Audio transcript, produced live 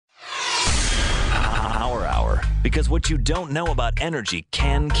Because what you don't know about energy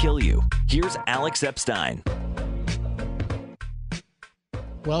can kill you. Here's Alex Epstein.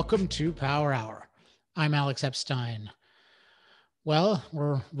 Welcome to Power Hour. I'm Alex Epstein. Well,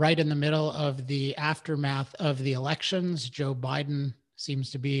 we're right in the middle of the aftermath of the elections. Joe Biden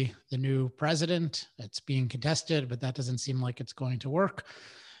seems to be the new president. It's being contested, but that doesn't seem like it's going to work.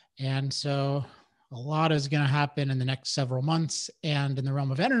 And so a lot is going to happen in the next several months. And in the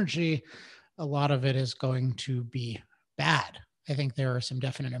realm of energy, a lot of it is going to be bad. I think there are some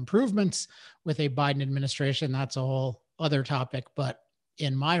definite improvements with a Biden administration. That's a whole other topic. But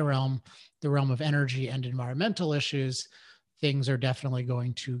in my realm, the realm of energy and environmental issues, things are definitely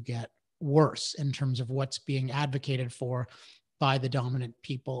going to get worse in terms of what's being advocated for by the dominant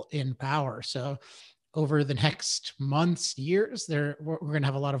people in power. So over the next months, years, we're going to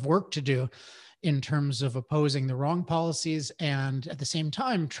have a lot of work to do in terms of opposing the wrong policies and at the same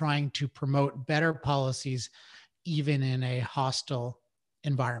time trying to promote better policies, even in a hostile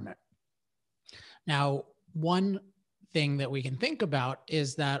environment. Now, one thing that we can think about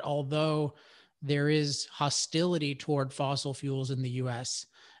is that although there is hostility toward fossil fuels in the US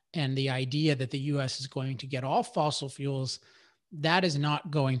and the idea that the US is going to get off fossil fuels, that is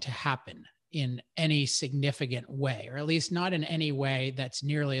not going to happen in any significant way, or at least not in any way that's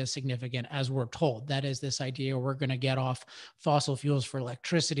nearly as significant as we're told. That is this idea we're going to get off fossil fuels for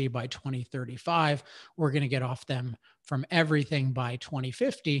electricity by 2035. We're going to get off them from everything by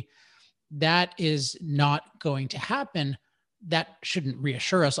 2050. That is not going to happen. That shouldn't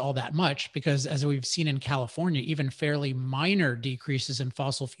reassure us all that much because as we've seen in California, even fairly minor decreases in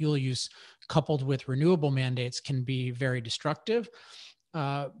fossil fuel use coupled with renewable mandates can be very destructive.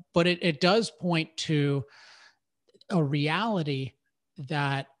 But it does point to a reality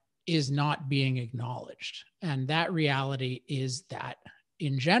that is not being acknowledged. And that reality is that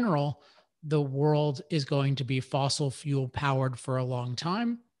in general, the world is going to be fossil fuel powered for a long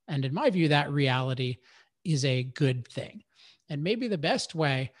time. And in my view, that reality is a good thing. And maybe the best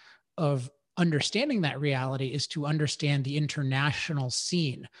way of understanding that reality is to understand the international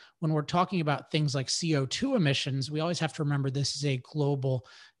scene. When we're talking about things like CO2 emissions, we always have to remember this is a global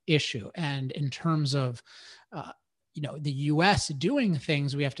issue. And in terms of the US doing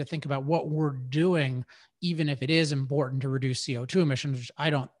things, we have to think about what we're doing, even if it is important to reduce CO2 emissions, which I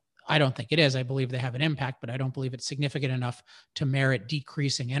don't think it is. I believe they have an impact, but I don't believe it's significant enough to merit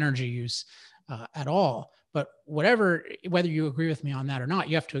decreasing energy use at all. But whether you agree with me on that or not,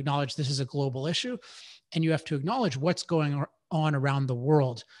 you have to acknowledge this is a global issue, and you have to acknowledge what's going on around the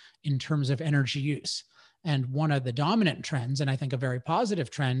world in terms of energy use. And one of the dominant trends, and I think a very positive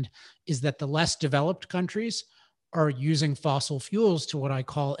trend, is that the less developed countries are using fossil fuels to what I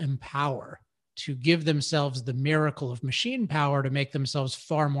call empower, to give themselves the miracle of machine power to make themselves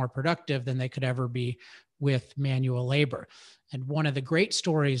far more productive than they could ever be with manual labor. And one of the great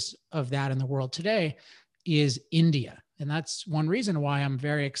stories of that in the world today is India. And that's one reason why I'm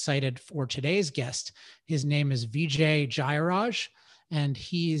very excited for today's guest. His name is Vijay Jayaraj, and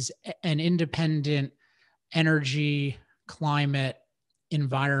he's an independent energy, climate,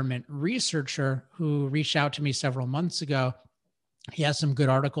 environment researcher who reached out to me several months ago. He has some good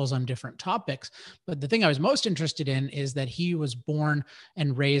articles on different topics. But the thing I was most interested in is that he was born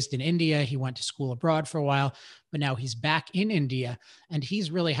and raised in India. He went to school abroad for a while, but now he's back in India, and he's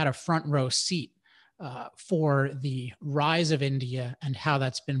really had a front row seat for the rise of India and how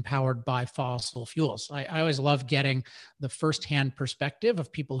that's been powered by fossil fuels. I always love getting the firsthand perspective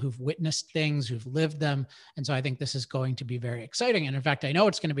of people who've witnessed things, who've lived them. And so I think this is going to be very exciting. And in fact, I know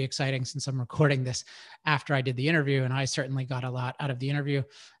it's going to be exciting since I'm recording this after I did the interview, and I certainly got a lot out of the interview,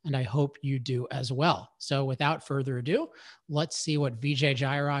 and I hope you do as well. So without further ado, let's see what Vijay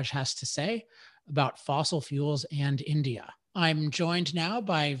Jayaraj has to say about fossil fuels and India. I'm joined now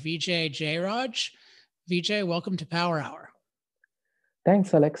by Vijay Jayaraj. Vijay, welcome to Power Hour.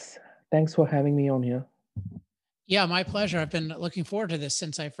 Thanks, Alex. Thanks for having me on here. Yeah, my pleasure. I've been looking forward to this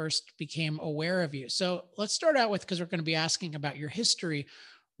since I first became aware of you. So let's start out with, because we're going to be asking about your history.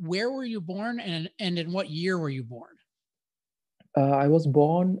 Where were you born and in what year were you born? I was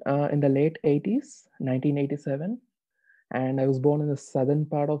born in the late 80s, 1987. And I was born in the southern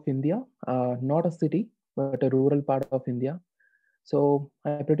part of India, not a city, but a rural part of India. So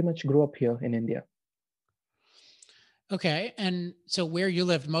I pretty much grew up here in India. Okay. And so where you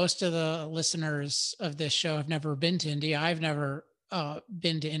lived, most of the listeners of this show have never been to India. I've never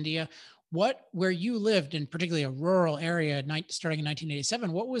been to India. Where you lived, in particularly a rural area starting in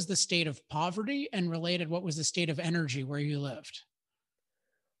 1987, what was the state of poverty, and related, what was the state of energy where you lived?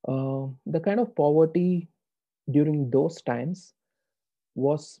 The kind of poverty during those times,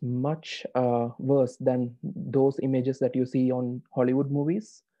 was much worse than those images that you see on Hollywood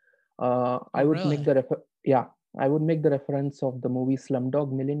movies. Oh, I would make really? the yeah, I would make the reference of the movie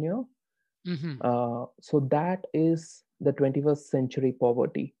Slumdog Millionaire. Mm-hmm. So that is the 21st century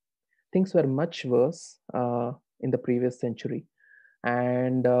poverty. Things were much worse in the previous century,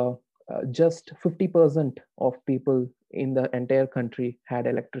 and just 50% of people in the entire country had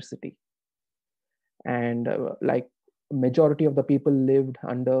electricity, and like majority of the people lived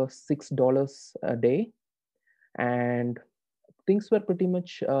under $6 a day, and things were pretty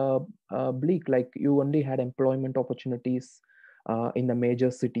much bleak. Like you only had employment opportunities in the major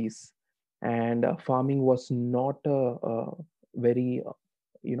cities, and farming was not a very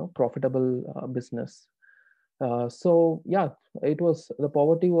profitable business. So yeah, it was, the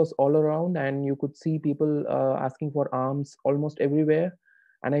poverty was all around, and you could see people asking for alms almost everywhere.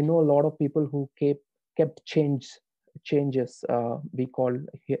 And I know a lot of people who kept changes, we call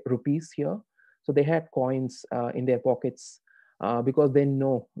rupees here. So they had coins in their pockets, because they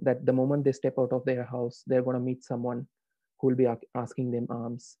know that the moment they step out of their house, they're going to meet someone who will be asking them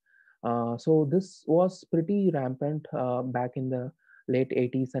alms. So this was pretty rampant back in the late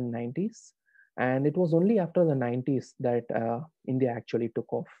 80s and 90s, and it was only after the 90s that India actually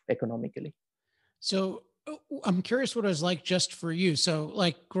took off economically. So I'm curious what it was like just for you. So,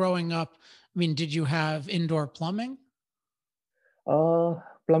 like growing up, I mean, did you have indoor plumbing? Uh,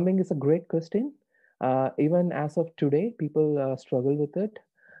 Plumbing is a great question. Even as of today, people struggle with it.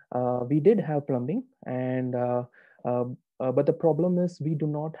 We did have plumbing, and uh, but the problem is we do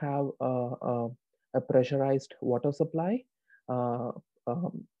not have a pressurized water supply. Uh,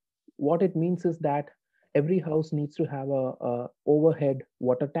 um, what it means is that every house needs to have a overhead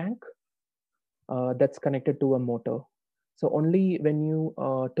water tank that's connected to a motor. So only when you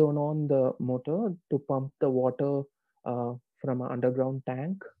turn on the motor to pump the water from an underground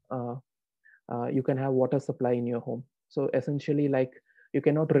tank, uh, you can have water supply in your home. So essentially, like, you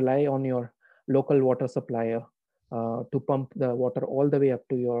cannot rely on your local water supplier to pump the water all the way up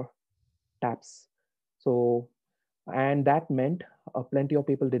to your taps. So, and that meant plenty of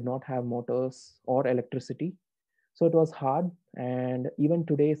people did not have motors or electricity, so it was hard. And even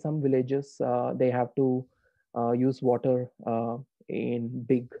today some villages, they have to use water in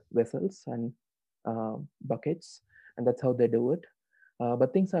big vessels and buckets, and that's how they do it.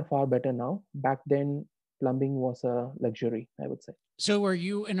 But things are far better now. Back then plumbing was a luxury, I would say. So, were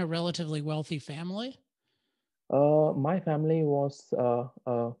you in a relatively wealthy family? My family was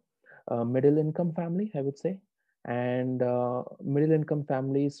a middle income family, I would say. And middle income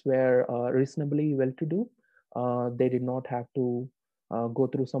families were reasonably well to do. They did not have to go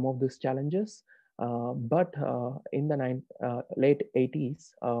through some of these challenges. But in the late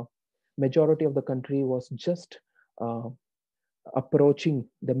 80s, majority of the country was just uh, approaching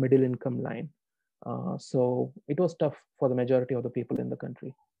the middle income line. So it was tough for the majority of the people in the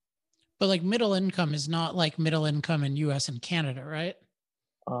country. But like middle income is not like middle income in US and Canada, right?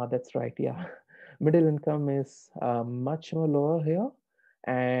 That's right. Yeah, middle income is much more lower here,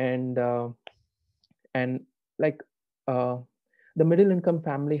 and and like uh, the middle income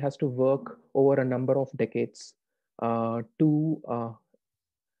family has to work over a number of decades to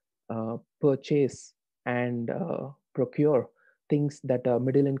purchase and procure things that a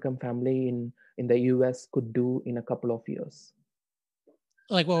middle income family in the US could do in a couple of years.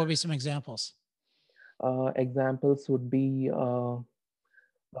 Like what would be some examples? Examples would be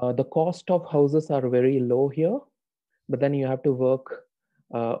the cost of houses are very low here, but then you have to work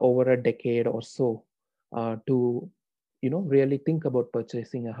over a decade or so to really think about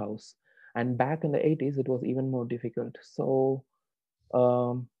purchasing a house. And back in the 80s it was even more difficult. So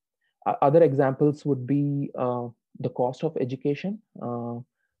um, other examples would be the cost of education.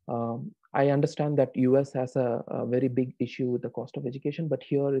 I understand that US has a very big issue with the cost of education, but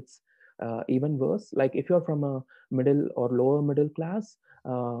here it's even worse. Like if you're from a middle or lower middle class,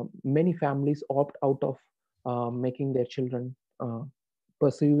 many families opt out of making their children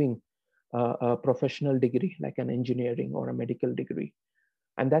pursuing a professional degree like an engineering or a medical degree,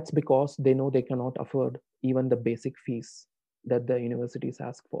 and that's because they know they cannot afford even the basic fees that the universities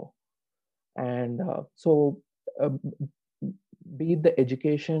ask for. And so uh, be it the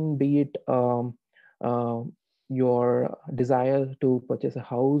education, be it uh, your desire to purchase a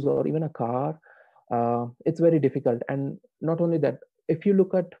house or even a car, it's very difficult. And not only that, if you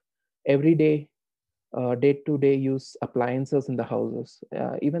look at everyday day-to-day use appliances in the houses,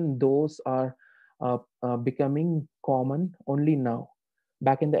 even those are becoming common only now.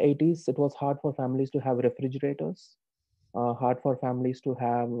 Back in the 80s it was hard for families to have refrigerators, hard for families to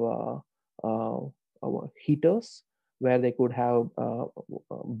have heaters, where they could have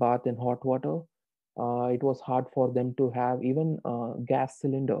bath in hot water. It was hard for them to have even gas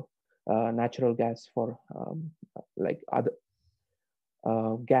cylinder, natural gas for like other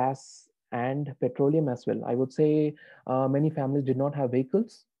gas and petroleum as well. I would say many families did not have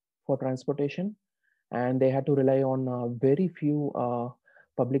vehicles for transportation, and they had to rely on very few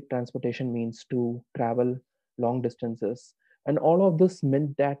public transportation means to travel long distances. And all of this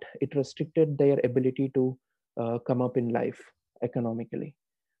meant that it restricted their ability to come up in life economically.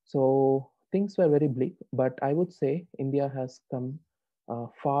 So things were very bleak, but I would say India has come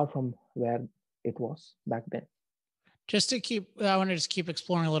far from where it was back then. I want to just keep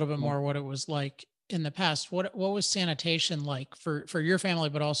exploring a little bit more what it was like in the past. What was sanitation like for your family,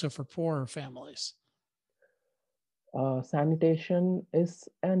 but also for poorer families? Sanitation is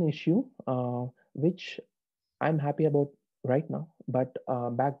an issue which I'm happy about right now, but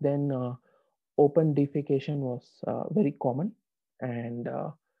back then open defecation was very common, and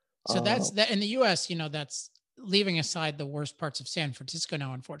So that's that in the US, that's leaving aside the worst parts of San Francisco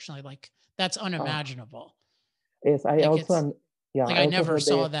now, unfortunately, like that's uh, unimaginable. yes, I Like also it's yeah, like I I also never heard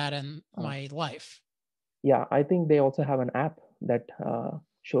saw they that in uh, my life. yeah, I think they also have an app that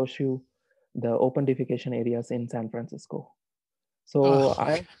shows you the open defecation areas in San Francisco. So Oh,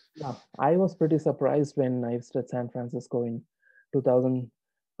 okay. I was pretty surprised when I visited San Francisco in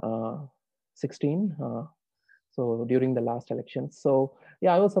 2016. So during the last election, so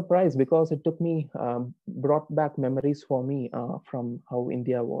yeah, I was surprised because it took me brought back memories for me from how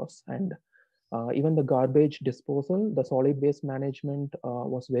India was, and even the garbage disposal, the solid waste management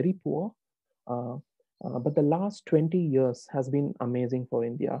was very poor. Uh, but the last 20 years has been amazing for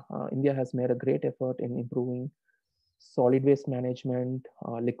India. India has made a great effort in improving solid waste management,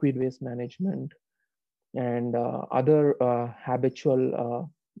 liquid waste management, and other habitual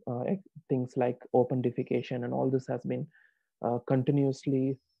things like open defecation, and all this has been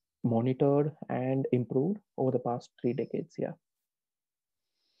continuously monitored and improved over the past 3 decades. Yeah.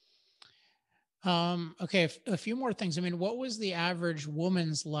 Okay, a few more things. I mean, what was the average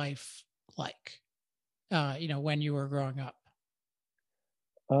woman's life like? When you were growing up,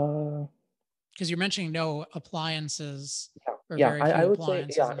 Uh, because you're mentioning no appliances yeah, or yeah. very I few would say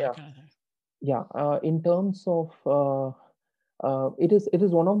appliances yeah, and that yeah, kind of thing. yeah. In terms of it is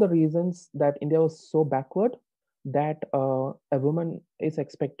one of the reasons that India was so backward, that a woman is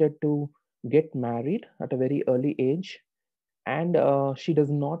expected to get married at a very early age, and she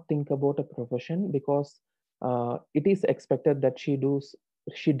does not think about a profession because it is expected that she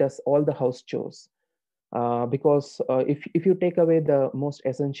does all the house chores, because if you take away the most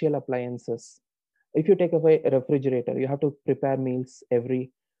essential appliances, if you take away a refrigerator, you have to prepare meals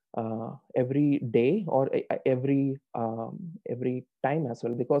every day, or every time as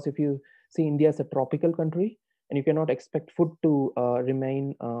well, because if you see, India is a tropical country, and you cannot expect food to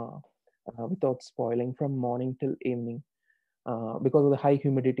remain without spoiling from morning till evening, because of the high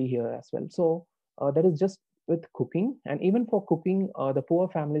humidity here as well. So that is just with cooking, and even for cooking, the poor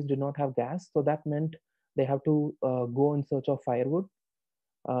families do not have gas, so that meant they have to go in search of firewood.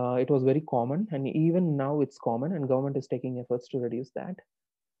 It was very common, and even now it's common, and government is taking efforts to reduce that.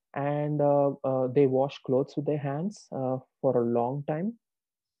 And they wash clothes with their hands for a long time.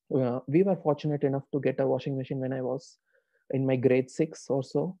 We were fortunate enough to get a washing machine when I was in my grade 6 or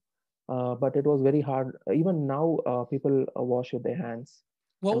so, but it was very hard. Even now, people wash with their hands.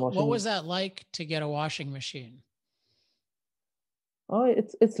 And What washing, was that like to get a washing machine?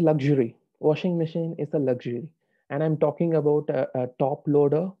 it's luxury. Washing machine is a luxury, and I'm talking about a top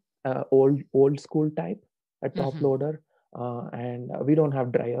loader, old school type, a top Hmm. loader, and we don't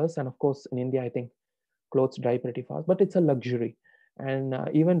have dryers. And of course, in India, I think clothes dry pretty fast, but it's a luxury. And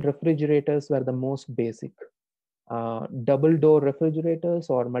even refrigerators were the most basic. Double door refrigerators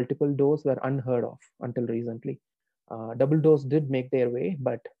or multiple doors were unheard of until recently. Double doors did make their way,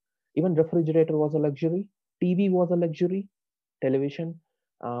 but even refrigerator was a luxury. TV was a luxury. Television.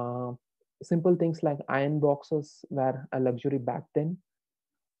 Uh, Simple things like iron boxes were a luxury back then.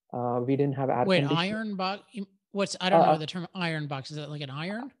 We didn't have air Wait, conditioning. iron box? I don't know Uh, the term iron box. Is it like an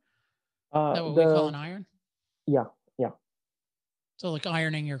iron? Is that what we call the an iron? Yeah, yeah, So like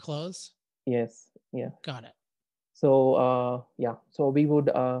ironing your clothes? yes, yeah. Got it. So yeah, so we would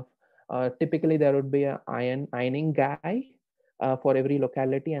typically there would be a ironing guy for every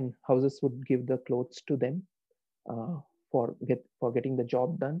locality, and houses would give the clothes to them uh, for getting the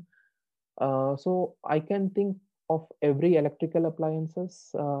job done. So I can think of every electrical appliances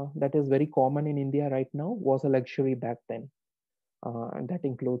that is very common in India right now was a luxury back then, and that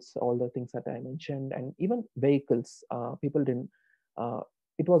includes all the things that I mentioned, and even vehicles. People didn't. Uh,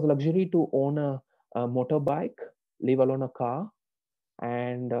 it was a luxury to own a motorbike, leave alone a car.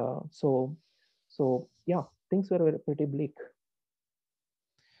 And so yeah, things were pretty bleak.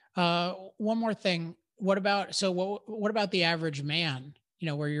 One more thing. What about the average man,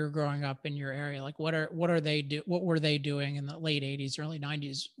 where you're growing up in your area? Like what were they doing in the late 80s, early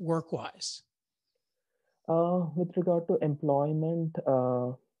 90s work wise? With regard to employment,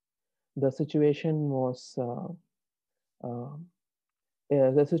 the situation was uh,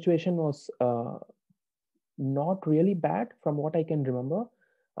 the situation was not really bad from what I can remember.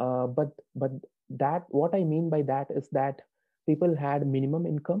 But that, what I mean by that is that people had minimum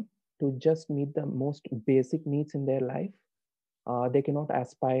income to just meet the most basic needs in their life. They cannot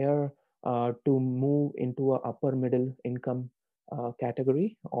aspire to move into a upper middle income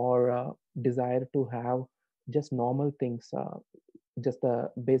category, or desire to have just normal things, just the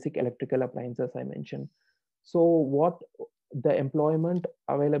basic electrical appliances I mentioned. So what, the employment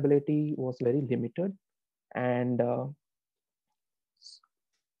availability was very limited. And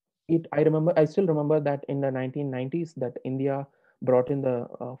I still remember that in the 1990s that India brought in the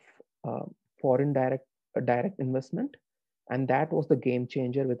foreign direct investment, and that was the game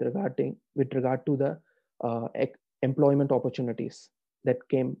changer with regard to the employment opportunities that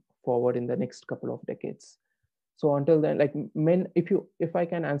came forward in the next couple of decades. So until then, like, men, if I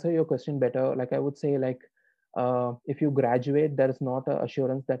can answer your question better, like I would say, like, if you graduate, there is not a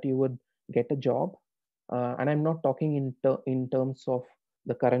assurance that you would get a job. And I'm not talking in terms of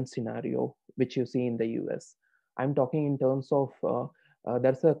the current scenario which you see in the US. I'm talking in terms of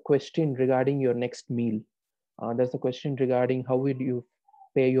there's a question regarding your next meal. There's a question regarding how will you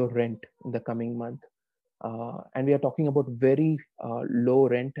pay your rent in the coming month. And we are talking about very low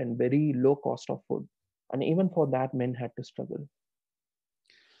rent and very low cost of food. And even for that, men had to struggle.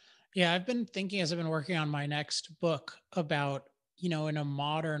 Yeah, I've been thinking as I've been working on my next book about, in a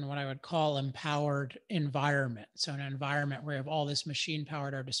modern, what I would call empowered environment. So, an environment where we have all this machine power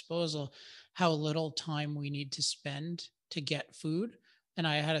at our disposal, how little time we need to spend to get food. And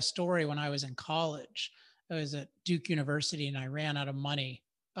I had a story when I was in college. I was at Duke University and I ran out of money.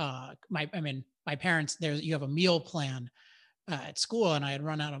 My parents, you have a meal plan at school, and I had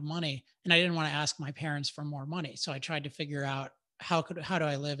run out of money, and I didn't want to ask my parents for more money. So I tried to figure out how do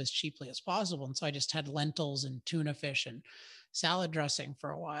I live as cheaply as possible. And so I just had lentils and tuna fish and salad dressing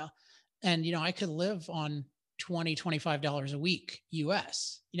for a while. And, I could live on $25 a week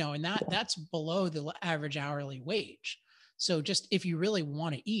US, and Yeah, that's below the average hourly wage. So just if you really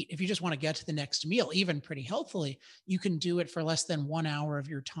want to eat, if you just want to get to the next meal, even pretty healthily, you can do it for less than 1 hour of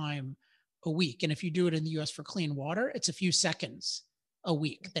your time a week. And if you do it in the US for clean water, it's a few seconds a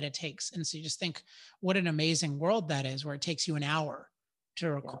week that it takes. And so you just think what an amazing world that is, where it takes you an hour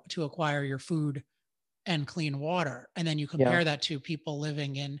yeah, to acquire your food and clean water. And then you yeah, compare that to people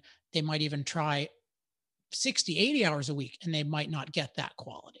living in, they might even try 60, 80 hours a week, and they might not get that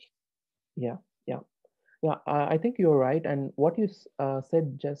quality. yeah, yeah. Yeah, I think you're right. And what you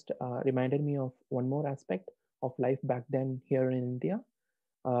said just reminded me of one more aspect of life back then here in India.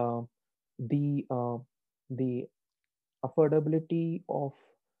 Uh, the uh, the affordability of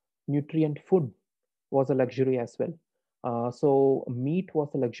nutrient food was a luxury as well. So meat was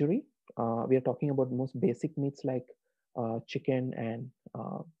a luxury. We are talking about most basic meats like chicken and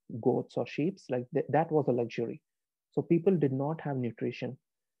goats or sheep. Like that was a luxury. So people did not have nutrition,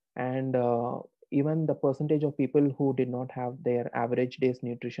 and even the percentage of people who did not have their average day's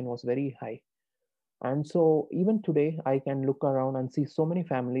nutrition was very high. And so even today, I can look around and see so many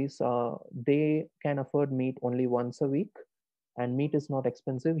families, they can afford meat only once a week, and meat is not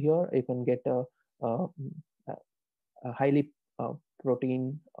expensive here. You can get a, a highly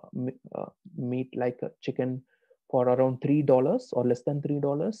protein meat like a chicken for around $3 or less than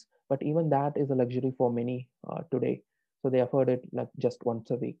 $3. But even that is a luxury for many today. So they afford it like just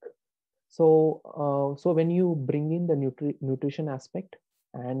once a week. So when you bring in the nutrition aspect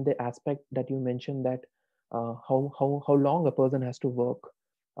and the aspect that you mentioned, that how long a person has to work,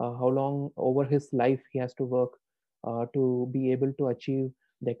 how long over his life he has to work to be able to achieve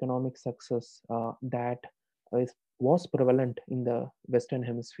the economic success that was prevalent in the Western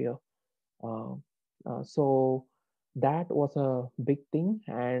Hemisphere. Uh, so that was a big thing,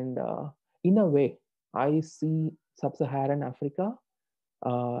 and in a way, I see Sub-Saharan Africa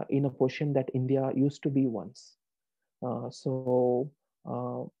in a position that India used to be once. Uh, so,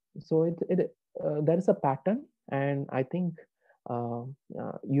 uh, so there is a pattern, and I think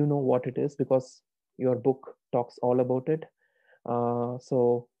you know what it is because your book talks all about it.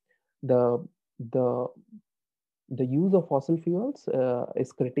 So the the the use of fossil fuels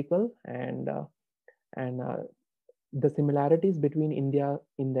is critical, and the similarities between India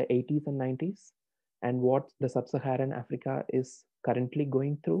in the 80s and 90s and what the sub-Saharan Africa is currently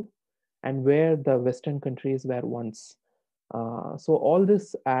going through, and where the Western countries were once. So all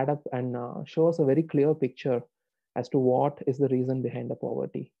this add up and show us a very clear picture as to what is the reason behind the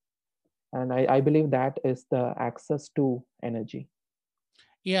poverty. And I believe that is the access to energy.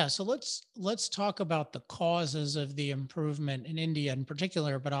 Yeah, so let's talk about the causes of the improvement in India in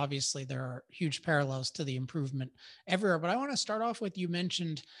particular, but obviously there are huge parallels to the improvement everywhere. But I want to start off with, you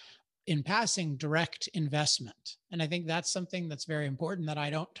mentioned in passing direct investment. And I think that's something that's very important that I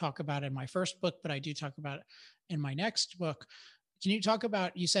don't talk about in my first book, but I do talk about it in my next book. Can you talk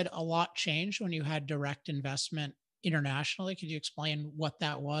about, you said a lot changed when you had direct investment internationally. Could you explain what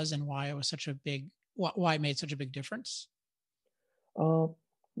that was and why it was such a big, why it made such a big difference? Uh,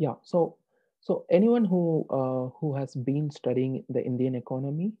 yeah, so anyone who has been studying the Indian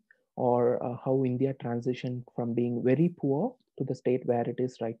economy, or how India transitioned from being very poor to the state where it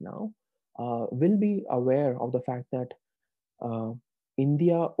is right now, will be aware of the fact that uh,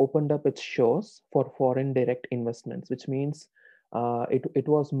 India opened up its shores for foreign direct investments, which means it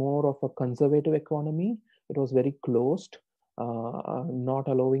was more of a conservative economy. It was very closed, not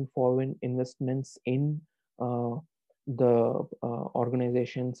allowing foreign investments in uh, the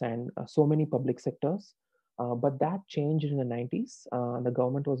organizations and so many public sectors. But that changed in the 90s. The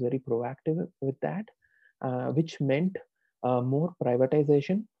government was very proactive with that, which meant more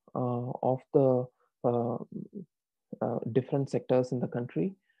privatization of the uh, different sectors in the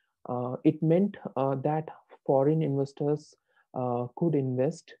country. It meant that foreign investors could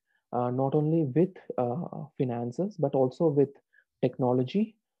invest not only with finances, but also with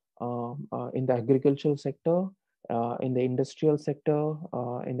technology in the agricultural sector, in the industrial sector,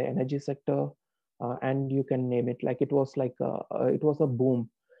 in the energy sector, and you can name it. Like it was a boom,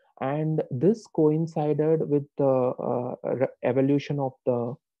 and this coincided with the evolution of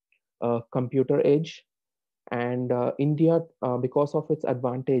the computer age. And India, because of its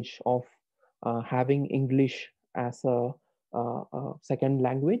advantage of having English as a second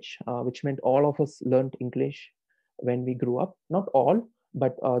language, which meant all of us learned English when we grew up. Not all,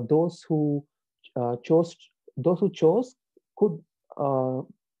 but chose those who chose could uh,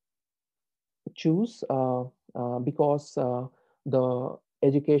 choose because the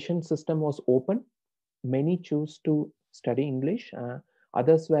education system was open. Many choose to study English.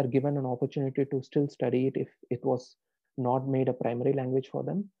 Others were given an opportunity to still study it if it was not made a primary language for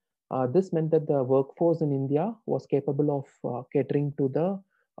them. This meant that the workforce in India was capable of catering to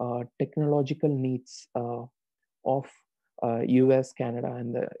the technological needs of US, Canada,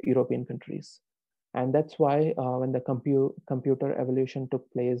 and the European countries. And that's why when the computer evolution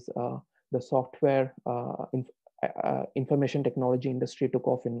took place, the software information technology industry took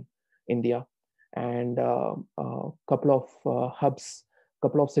off in India, and a couple of hubs,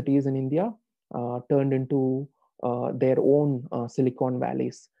 couple of cities in India turned into their own Silicon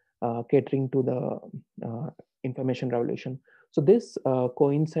Valleys, catering to the information revolution. So this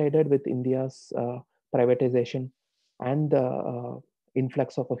coincided with India's privatization and the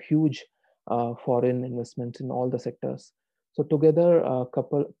influx of a huge foreign investments in all the sectors. So together,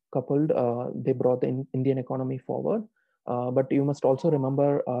 coupled, they brought the Indian economy forward. But you must also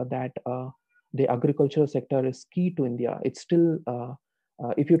remember that the agricultural sector is key to India. It's still,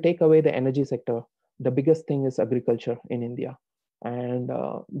 if you take away the energy sector, the biggest thing is agriculture in India. And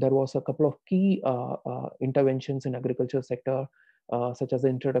there was a couple of key interventions in agriculture sector, such as the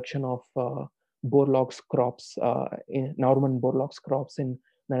introduction of Borlaug's crops, in Norman Borlaug's crops in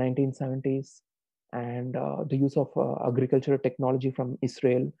the 1970s, and the use of agricultural technology from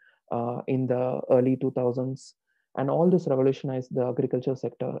Israel in the early 2000s. And all this revolutionized the agriculture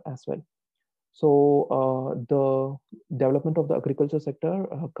sector as well. So the development of the agriculture sector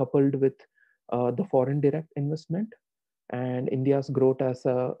coupled with the foreign direct investment and India's growth as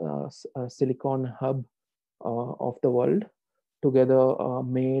a silicon hub of the world together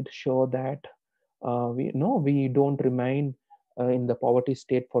made sure that we don't remain in the poverty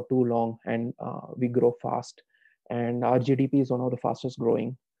state for too long, and we grow fast. And our GDP is one of the fastest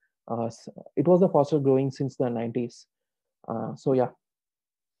growing. It was the fastest growing since the 90s. So yeah.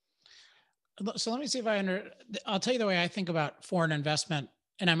 So let me see if I'll tell you the way I think about foreign investment,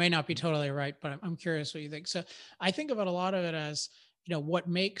 and I may not be totally right, but I'm curious what you think. So I think about a lot of it as, what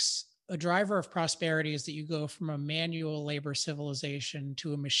makes a driver of prosperity is that you go from a manual labor civilization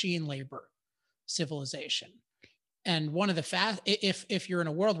to a machine labor civilization. And one of the if you're in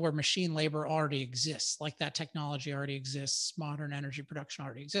a world where machine labor already exists, like that technology already exists, modern energy production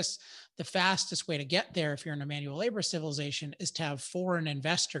already exists, the fastest way to get there, if you're in a manual labor civilization, is to have foreign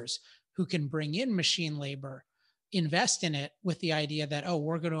investors who can bring in machine labor invest in it with the idea that, oh,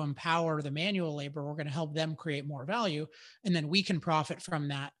 we're going to empower the manual labor, we're going to help them create more value, and then we can profit from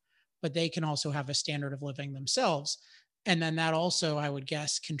that, but they can also have a standard of living themselves. And then that also, I would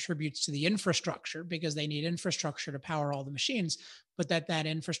guess, contributes to the infrastructure, because they need infrastructure to power all the machines, but that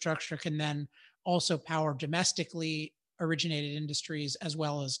infrastructure can then also power domestically originated industries as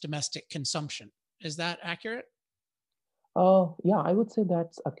well as domestic consumption. Is that accurate? Yeah, I would say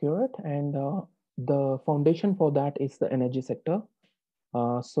that's accurate. And the foundation for that is the energy sector.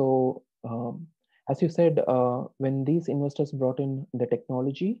 So, as you said, when these investors brought in the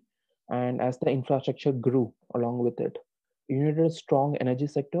technology and as the infrastructure grew along with it, you needed a strong energy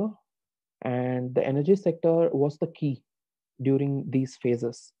sector. And the energy sector was the key during these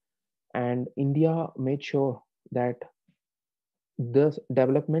phases. And India made sure that this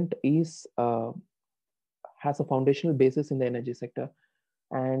development is has a foundational basis in the energy sector.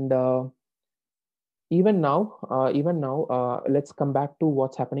 And even now, let's come back to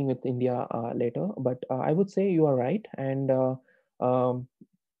what's happening with India later. But I would say you are right. And um,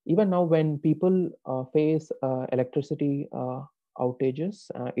 even now, when people face electricity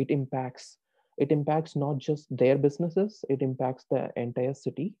outages, it impacts not just their businesses, it impacts the entire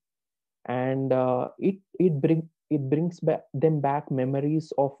city. And it brings them back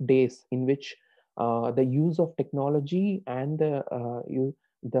memories of days in which the use of technology and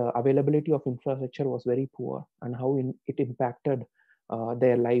the availability of infrastructure was very poor, and how it impacted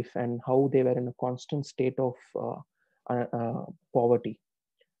their life, and how they were in a constant state of poverty.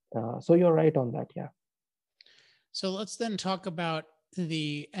 So you're right on that. Yeah. So let's then talk about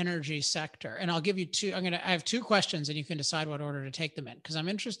the energy sector. And I'll give you two. I have two questions, and you can decide what order to take them in, because I'm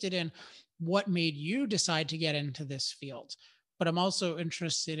interested in what made you decide to get into this field. But I'm also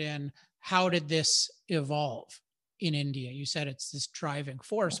interested in, how did this evolve in India? You said it's this driving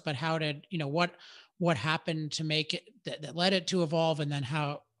force, but how did, what happened to make it that led it to evolve? And then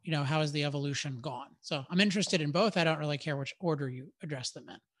how has the evolution gone? So I'm interested in both. I don't really care which order you address them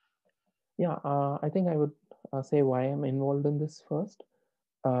in. Yeah, I think I would say why I'm involved in this first,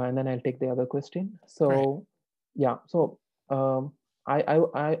 and then I'll take the other question. Right. So, yeah, so I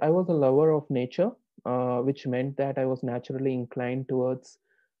was a lover of nature, which meant that I was naturally inclined towards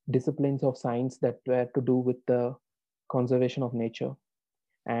disciplines of science that were to do with the conservation of nature,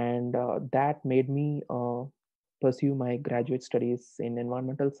 and that made me pursue my graduate studies in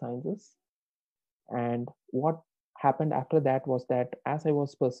environmental sciences. And what happened after that was that as I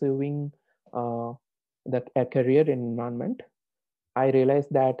was pursuing a career in environment, I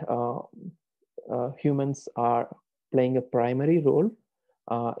realized that humans are playing a primary role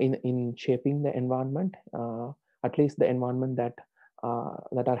in shaping the environment, at least the environment that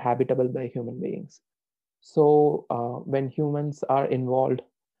are habitable by human beings. So when humans are involved,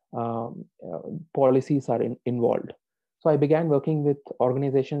 policies are involved. So I began working with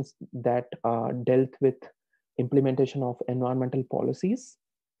organizations that dealt with implementation of environmental policies,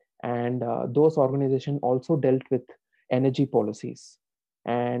 and those organizations also dealt with energy policies.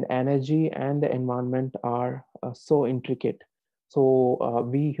 And energy and the environment are so intricate. So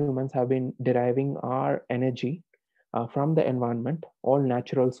we humans have been deriving our energy from the environment, all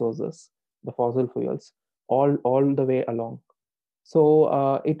natural sources, the fossil fuels, all the way along.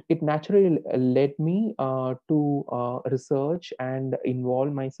 So it naturally led me to research and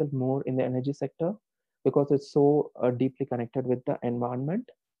involve myself more in the energy sector, because it's so deeply connected with the environment.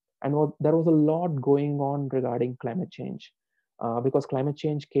 And there was a lot going on regarding climate change, because climate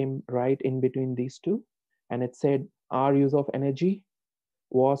change came right in between these two, and it said our use of energy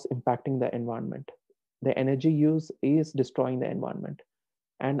was impacting the environment. The energy use is destroying the environment.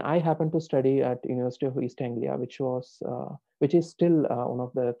 And I happened to study at University of East Anglia, which is still one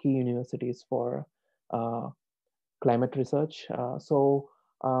of the key universities for uh, climate research. So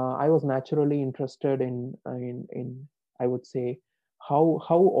I was naturally interested in I would say how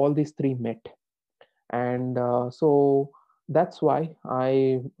all these three met. And so that's why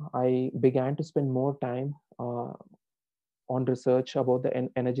I began to spend more time on research about the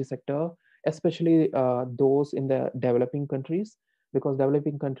energy sector, especially those in the developing countries, because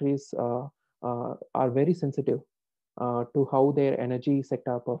developing countries are very sensitive to how their energy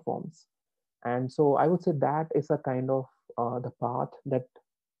sector performs. And so I would say that is a kind of the path that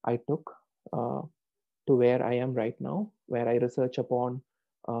I took to where I am right now, where I research upon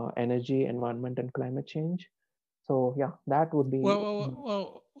energy, environment, and climate change. So yeah, that would be.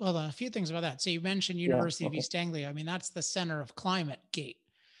 Well, a few things about that. So you mentioned Yeah. University of Okay. East Anglia. I mean, that's the center of Climategate,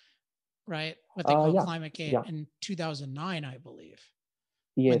 right? What they call Yeah. Climategate Yeah. in 2009, I believe,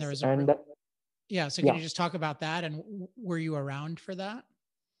 when there Yes. was a And real. that, Yeah. So can yeah. you just talk about that, and were you around for that?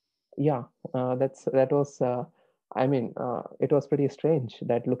 Yeah, that was I mean, it was pretty strange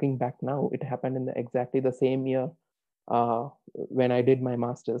that looking back now, it happened in exactly the same year when I did my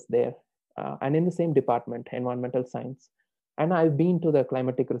master's there, and in the same department, environmental science. And I've been to the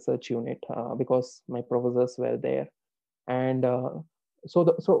climatic research unit because my professors were there. And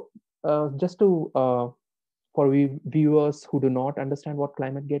just to for viewers who do not understand what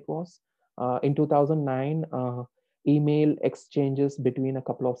ClimateGate was, in 2009, email exchanges between a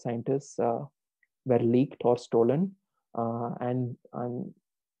couple of scientists were leaked or stolen, and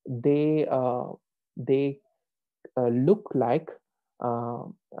they look like uh,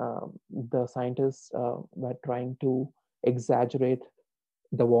 the scientists were trying to exaggerate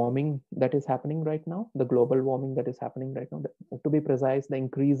the warming that is happening right now, the global warming that is happening right now. To be precise, the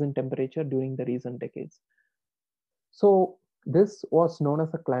increase in temperature during the recent decades. So this was known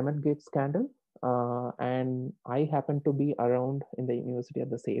as the ClimateGate scandal, and I happened to be around in the university at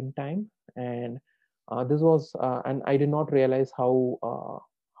the same time. And and I did not realize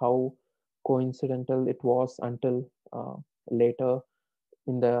how coincidental it was until later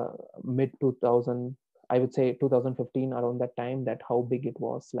in the mid 2000, I would say 2015, around that time, that how big it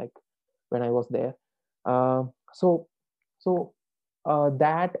was, like when I was there. Uh, so so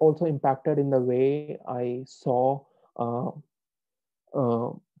that also impacted in the way I saw uh,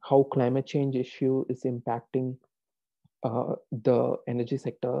 uh, how climate change issue is impacting the energy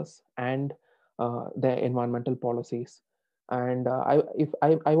sectors and the environmental policies. And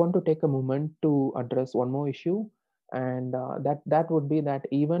I want to take a moment to address one more issue, and that would be that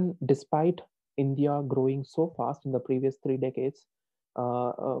even despite India growing so fast in the previous 3 decades,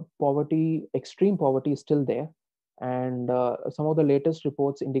 extreme poverty is still there. And some of the latest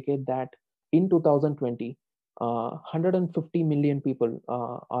reports indicate that in 2020, 150 million people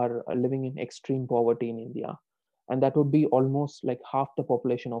are living in extreme poverty in India, and that would be almost like half the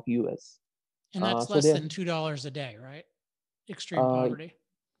population of US. And that's So less there, than $2 a day, right? Extreme uh, poverty.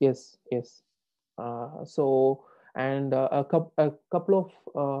 yes, yes. So and a couple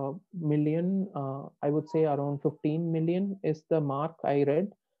of million, I would say around 15 million is the mark I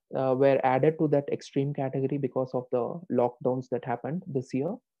read, were added to that extreme category because of the lockdowns that happened this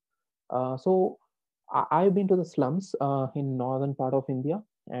year. So I've been to the slums in northern part of India,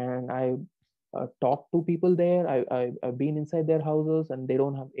 and I talked to people there. I've been inside their houses, and they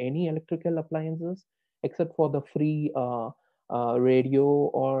don't have any electrical appliances except for the free radio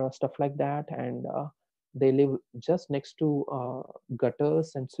or stuff like that. And they live just next to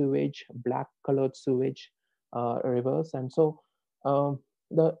gutters and sewage, black colored sewage rivers. And so um,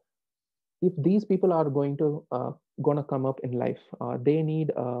 the if these people are gonna come up in life, they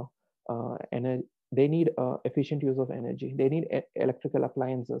need they need efficient use of energy. They need electrical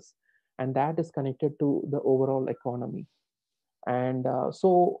appliances, and that is connected to the overall economy. And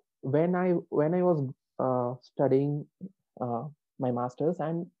so when I was studying uh, my masters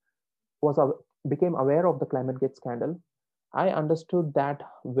and was became aware of the ClimateGate scandal, I understood that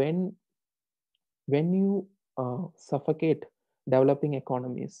when you suffocate developing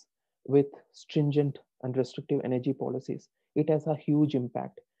economies with stringent and restrictive energy policies, it has a huge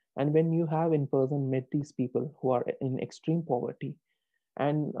impact. And when you have in person met these people who are in extreme poverty,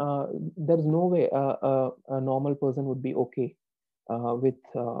 and there's no way a normal person would be okay with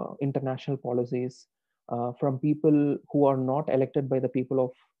international policies from people who are not elected by the people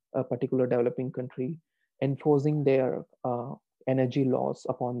of a particular developing country, enforcing their energy laws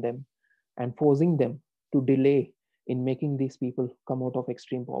upon them and forcing them to delay in making these people come out of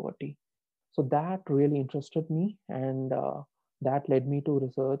extreme poverty. So that really interested me, and that led me to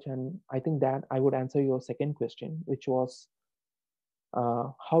research. And I think that I would answer your second question, which was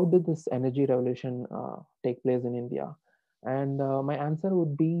how did this energy revolution take place in India? And my answer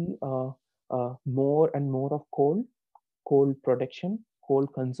would be more and more of coal production, coal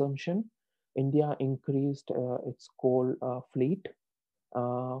consumption. India increased its coal fleet.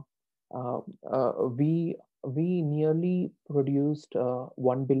 Uh, uh, we nearly produced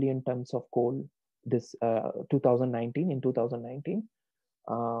 1 billion tons of coal this 2019 in 2019,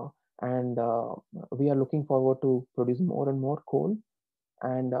 uh, and we are looking forward to produce more and more coal.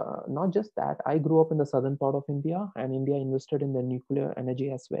 And not just that, I grew up in the southern part of India, and India invested in the nuclear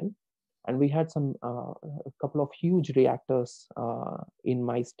energy as well. And we had a couple of huge reactors in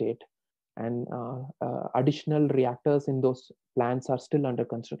my state, and additional reactors in those plants are still under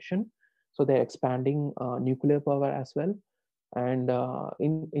construction. So they're expanding nuclear power as well. And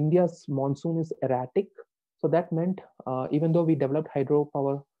in India's monsoon is erratic, so that meant even though we developed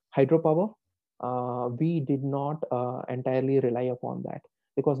hydropower, we did not entirely rely upon that,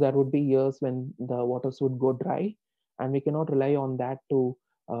 because there would be years when the waters would go dry, and we cannot rely on that to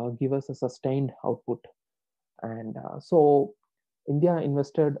give us a sustained output. And so India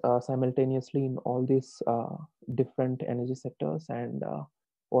invested simultaneously in all these different energy sectors and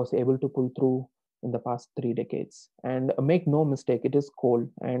was able to pull through in the past 3 decades. And make no mistake, it is coal.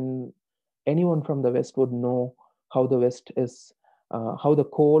 And anyone from the West would know how the West is, how the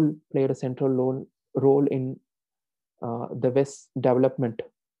coal played a central role in the West's development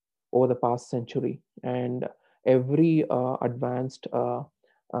over the past century. And every advanced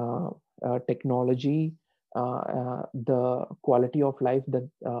technology, the quality of life that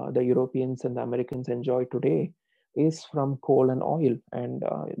the Europeans and the Americans enjoy today is from coal and oil, and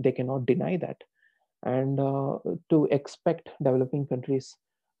they cannot deny that. And to expect developing countries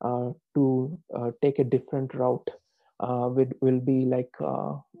to take a different route will be like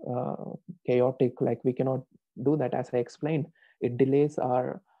chaotic. Like we cannot do that. As I explained, it delays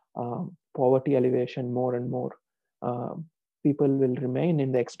our poverty elevation more and more. Uh, People will remain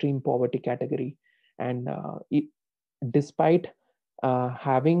in the extreme poverty category, and despite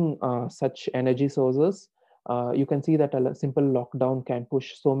having such energy sources, you can see that a simple lockdown can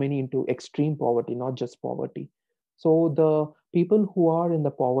push so many into extreme poverty, not just poverty. So the people who are in the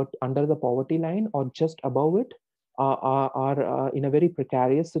poverty, under the poverty line or just above it, are in a very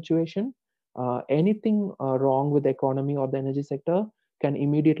precarious situation. Anything wrong with the economy or the energy sector can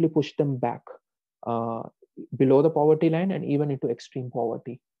immediately push them back uh, below the poverty line and even into extreme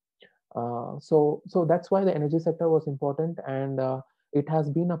poverty. So that's why the energy sector was important, and it has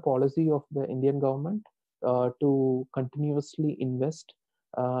been a policy of the Indian government to continuously invest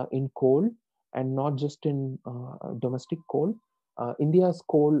in coal, and not just in domestic coal. India's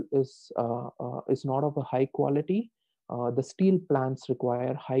coal is not of a high quality. The steel plants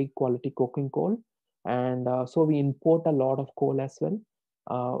require high quality coking coal, and so we import a lot of coal as well.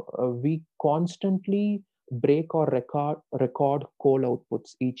 We constantly break or record coal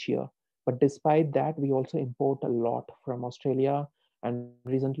outputs each year, but despite that, we also import a lot from Australia. And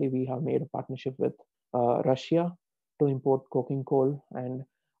recently, we have made a partnership with Russia to import coking coal. And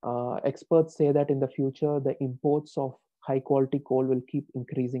experts say that in the future, the imports of high quality coal will keep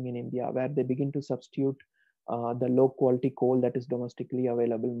increasing in India, where they begin to substitute the low quality coal that is domestically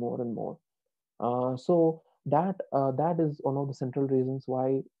available more and more. So that is one of the central reasons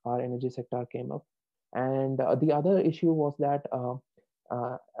why our energy sector came up. And the other issue was that uh,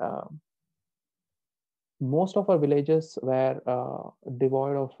 uh, most of our villages were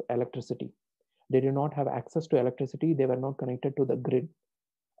devoid of electricity. They did not have access to electricity. They were not connected to the grid.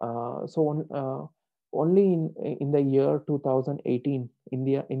 Only in the year 2018,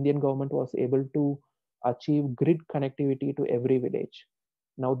 Indian government was able to achieve grid connectivity to every village.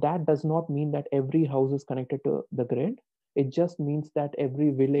 Now that does not mean that every house is connected to the grid. It just means that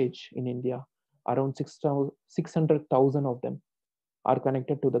every village in India, around 600,000 of them, are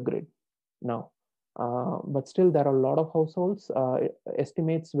connected to the grid now. But still, there are a lot of households.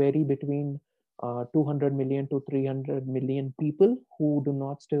 Estimates vary between 200 million to 300 million people who do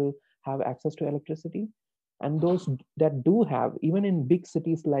not still have access to electricity. And those that do have, even in big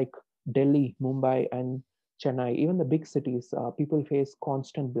cities like Delhi, Mumbai, and Chennai, even the big cities, people face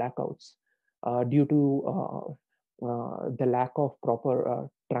constant blackouts due to the lack of proper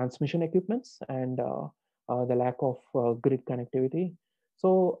transmission equipments and the lack of grid connectivity.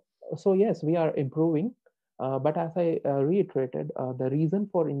 So, so yes, we are improving. But as I reiterated, the reason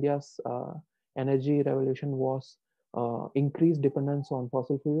for India's energy revolution was increased dependence on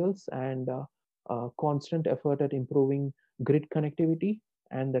fossil fuels and constant effort at improving grid connectivity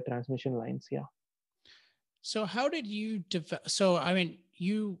and the transmission lines. Yeah. So how did you develop? So I mean,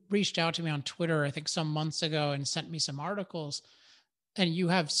 you reached out to me on Twitter, I think some months ago, and sent me some articles, and you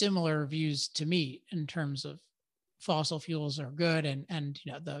have similar views to me in terms of fossil fuels are good, and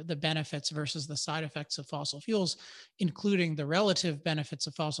the benefits versus the side effects of fossil fuels, including the relative benefits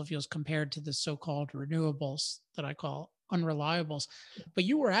of fossil fuels compared to the so-called renewables that I call unreliables. But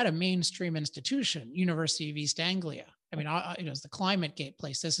you were at a mainstream institution, University of East Anglia. I mean, it's the Climategate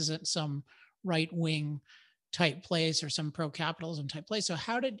place. This isn't some right wing type place or some pro capitalism type place. So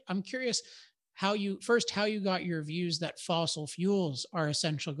I'm curious how you got your views that fossil fuels are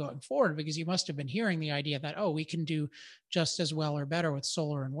essential going forward, because you must have been hearing the idea that, oh, we can do just as well or better with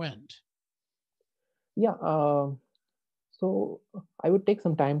solar and wind. Yeah. So I would take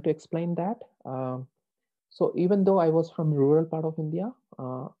some time to explain that. So even though I was from rural part of India,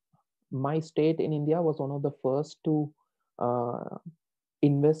 my state in India was one of the first to uh,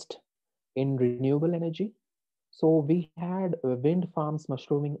 invest in renewable energy. So we had wind farms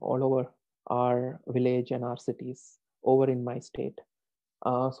mushrooming all over our village and our cities over in my state.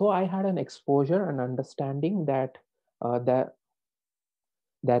 So I had an exposure and understanding that that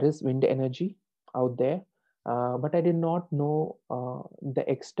there is wind energy out there. But I did not know the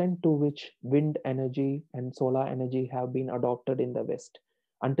extent to which wind energy and solar energy have been adopted in the West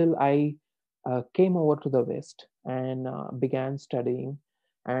until I came over to the West and began studying.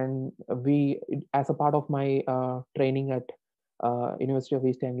 And as a part of my training at University of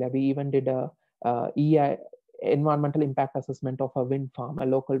East Anglia, we even did a EI, environmental impact assessment of a wind farm, a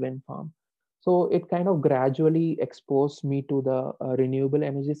local wind farm. So it kind of gradually exposed me to the renewable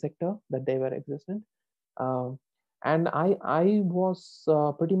energy sector that they were existent. Um, and I was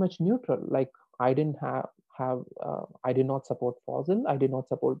pretty much neutral. Like I didn't have I did not support fossil. I did not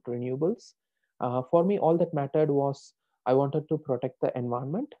support renewables. For me, all that mattered was I wanted to protect the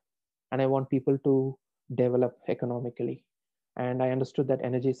environment, and I want people to develop economically. And I understood that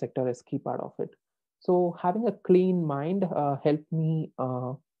energy sector is key part of it. So having a clean mind helped me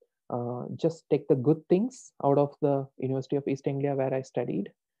just take the good things out of the University of East Anglia where I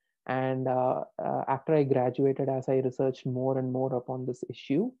studied. And after I graduated, as I researched more and more upon this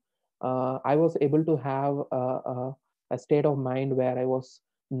issue, I was able to have a state of mind where I was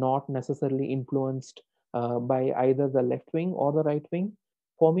not necessarily influenced by either the left wing or the right wing.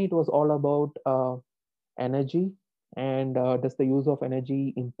 For me, it was all about energy and does the use of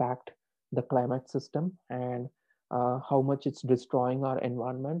energy impact the climate system, and how much it's destroying our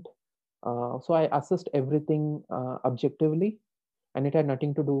environment. So I assessed everything objectively, and it had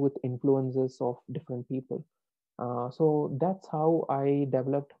nothing to do with influences of different people. So that's how I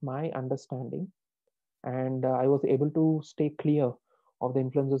developed my understanding, and I was able to stay clear of the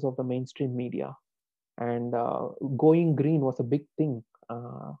influences of the mainstream media. And going green was a big thing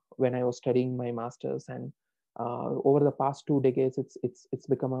when I was studying my masters, and over the past 2 decades, it's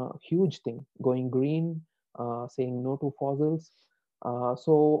become a huge thing. Going green, saying no to fossils.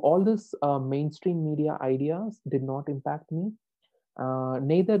 So all this mainstream media ideas did not impact me.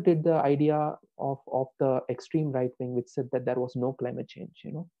 Neither did the idea of the extreme right wing, which said that there was no climate change.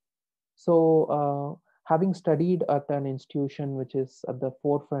 So, having studied at an institution which is at the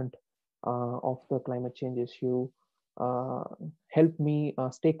forefront of the climate change issue, uh, helped me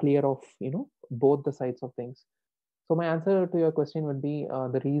stay clear of both the sides of things. So, my answer to your question would be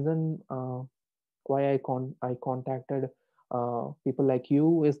the reason why I contacted people like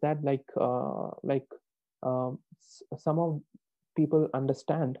you is that some of people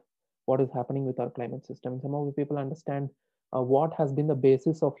understand what is happening with our climate system. Some of the people understand what has been the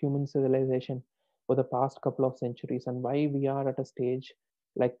basis of human civilization for the past couple of centuries, and why we are at a stage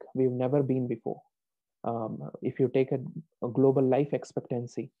like we've never been before. If you take a global life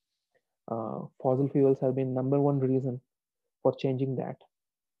expectancy, fossil fuels have been number one reason for changing that.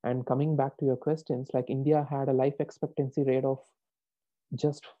 And coming back to your questions, like India had a life expectancy rate of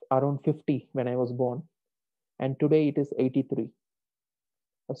just around 50 when I was born, and today it is 83.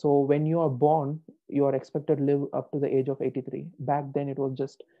 So when you are born, you are expected to live up to the age of 83. Back then it was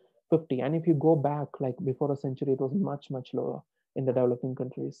just 50. And if you go back like before a century, it was much, much lower in the developing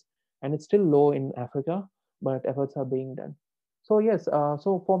countries. And it's still low in Africa, but efforts are being done. So yes,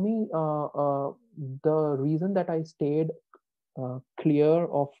 so for me, the reason that I stayed clear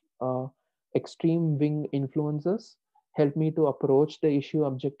of uh, extreme wing influences helped me to approach the issue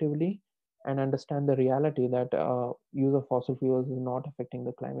objectively and understand the reality that use of fossil fuels is not affecting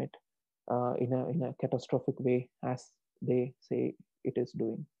the climate in a catastrophic way as they say it is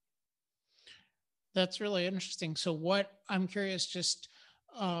doing. That's really interesting. So, what I'm curious, just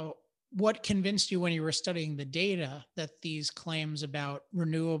uh, what convinced you when you were studying the data that these claims about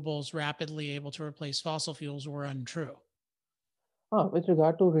renewables rapidly able to replace fossil fuels were untrue? With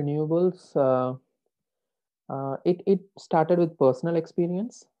regard to renewables, it started with personal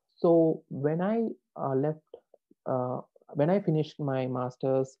experience. So uh, when I finished my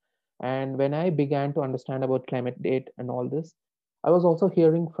masters, and when I began to understand about Climategate and all this, I was also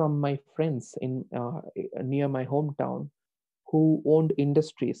hearing from my friends in near my hometown who owned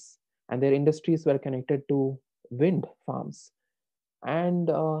industries, and their industries were connected to wind farms.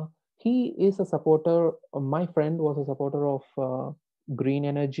 And he is a supporter. My friend was a supporter of green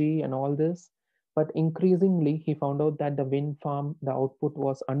energy and all this, but increasingly he found out that the wind farm, the output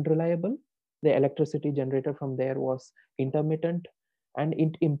was unreliable. The electricity generated from there was intermittent, and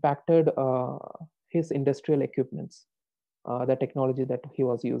it impacted his industrial equipments, the technology that he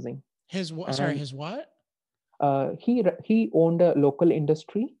was using. His what? Sorry, And his what? he owned a local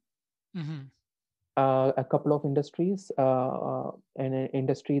industry, Mm-hmm. a couple of industries, an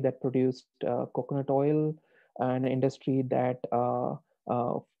industry that produced coconut oil, an industry that uh,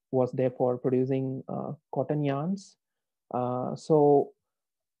 was there for producing cotton yarns. So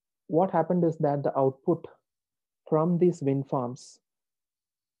what happened is that the output from these wind farms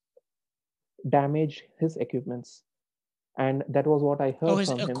damage his equipments. And that was what I Oh, heard his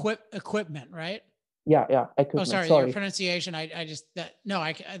from him. equipment, right? Yeah, Oh, equipment. sorry, your Sorry. pronunciation. I just that no,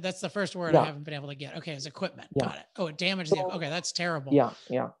 that's the first word I Yeah, haven't been able to get. Okay, his equipment. yeah. Got it. Oh, it damaged the. So Okay, that's terrible. yeah.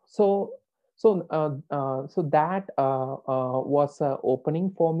 So that was an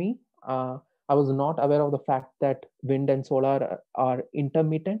opening for me. I was not aware of the fact that wind and solar are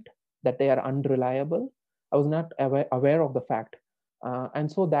intermittent, that they are unreliable. I was not aware of the fact,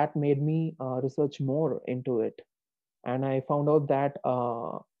 and so that made me research more into it. And I found out that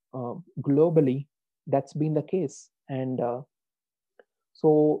globally that's been the case. And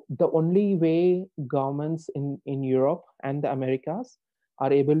so the only way governments in Europe and the Americas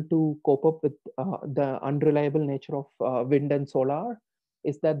are able to cope up with the unreliable nature of wind and solar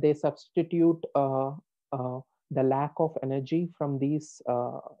is that they substitute uh, the lack of energy from these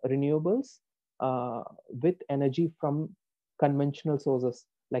renewables with energy from conventional sources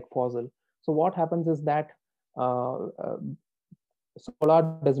like fossil. So what happens is that uh, uh, solar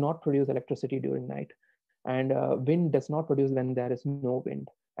does not produce electricity during night, and wind does not produce when there is no wind.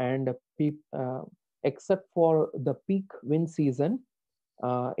 And except for the peak wind season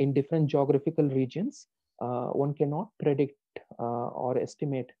in different geographical regions, one cannot predict or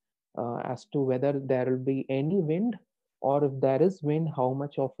estimate as to whether there will be any wind, or if there is wind, how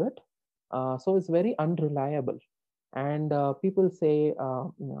much of it. So it's very unreliable. And people say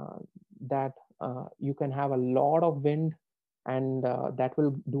that you can have a lot of wind, and that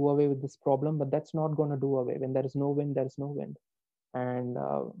will do away with this problem, but that's not going to do away. When there is no wind, there is no wind. And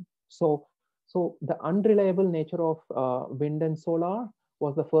so the unreliable nature of wind and solar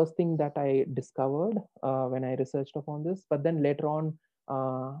was the first thing that I discovered when I researched upon this. But then later on,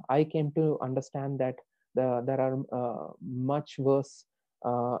 I came to understand that there are much worse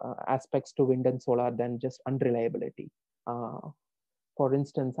aspects to wind and solar than just unreliability. Uh, for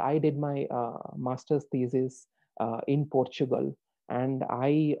instance, I did my master's thesis in Portugal, and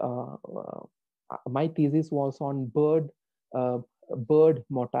my thesis was on uh, bird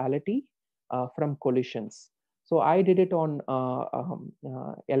mortality from collisions. So I did it on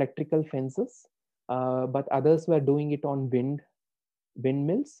electrical fences, but others were doing it on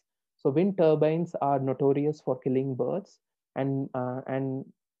windmills. So wind turbines are notorious for killing birds, and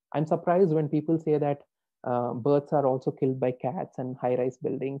I'm surprised when people say that birds are also killed by cats and high-rise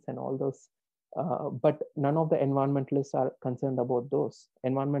buildings and all those. But none of the environmentalists are concerned about those.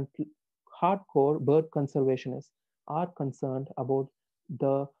 Environmental hardcore bird conservationists are concerned about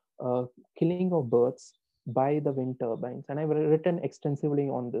the uh, killing of birds by the wind turbines, and I've written extensively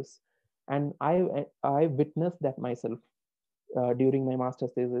on this, and I witnessed that myself during my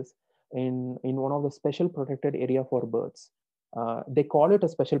master's thesis in one of the special protected area for birds. They call it a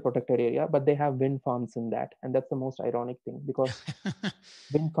special protected area, but they have wind farms in that, and that's the most ironic thing, because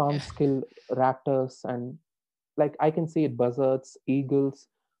wind farms kill raptors, and like I can see it, buzzards, eagles,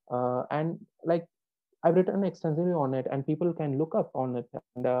 and like I've written extensively on it, and people can look up on it,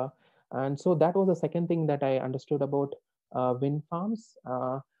 and so that was the second thing that I understood about wind farms.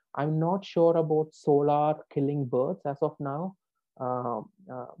 I'm not sure about solar killing birds as of now,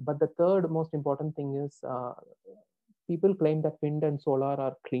 but the third most important thing is people claim that wind and solar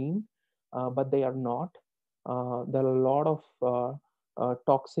are clean, but they are not. There are a lot of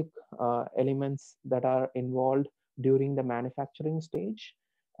toxic elements that are involved during the manufacturing stage.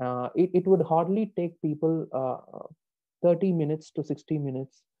 It would hardly take people 30 minutes to 60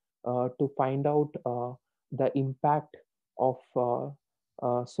 minutes to find out the impact of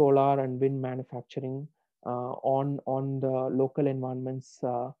solar and wind manufacturing on the local environments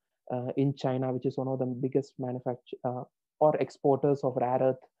in China, which is one of the biggest manufacture or exporters of rare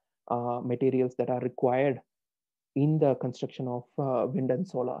earth materials that are required in the construction of wind and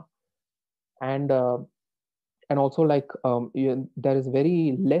solar. And also like there is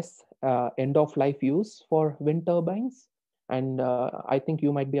very less end of life use for wind turbines, and I think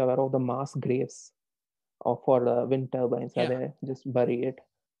you might be aware of the mass graves for wind turbines, where Yeah. they just bury it.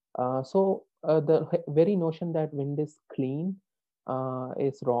 So the very notion that wind is clean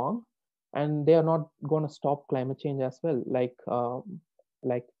is wrong, and they are not going to stop climate change as well. Like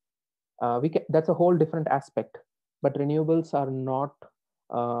that's a whole different aspect. But renewables are not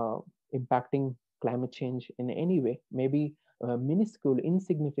uh, impacting climate change in any way. Maybe minuscule,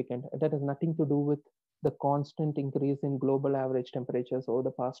 insignificant. That has nothing to do with the constant increase in global average temperatures over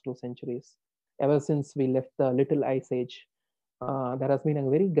the past 2 centuries. Ever since we left the little ice age, there has been a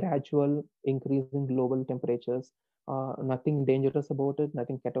very gradual increase in global temperatures. Nothing dangerous about it,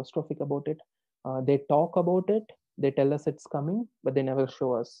 nothing catastrophic about it. They talk about it, they tell us it's coming, but they never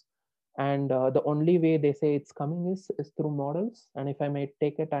show us. And the only way they say it's coming is through models. And if I may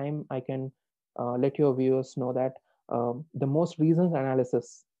take a time, I can let your viewers know that the most recent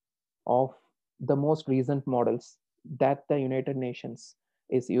analysis of the most recent models that the United Nations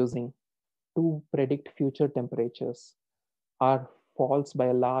is using to predict future temperatures are false by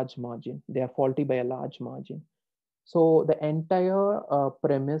a large margin. They are faulty by a large margin. So the entire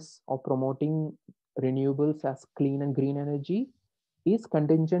premise of promoting renewables as clean and green energy is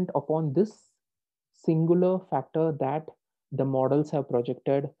contingent upon this singular factor that the models have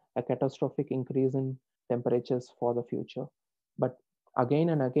projected a catastrophic increase in temperatures for the future. But again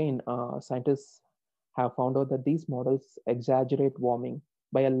and again, scientists have found out that these models exaggerate warming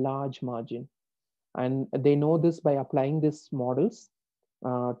by a large margin. And they know this by applying these models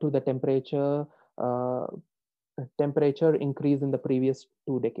to the uh, temperature increase in the previous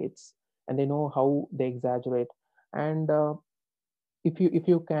 2 decades, and they know how they exaggerate. And if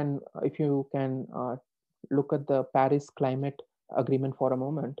you can look at the Paris Climate Agreement for a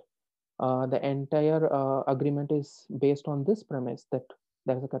moment, the entire agreement is based on this premise that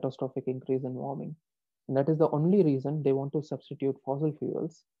there is a catastrophic increase in warming. And that is the only reason they want to substitute fossil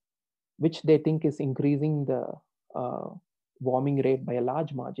fuels, which they think is increasing the uh, warming rate by a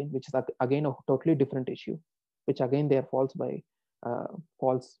large margin, which is again a totally different issue, which again they are uh,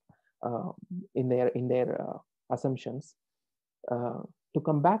 false uh, in their assumptions. Uh, to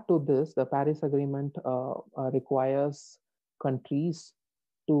come back to this, the Paris Agreement requires countries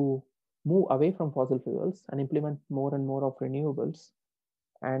to move away from fossil fuels and implement more and more of renewables,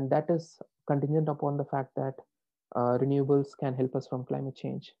 and that is contingent upon the fact that renewables can help us from climate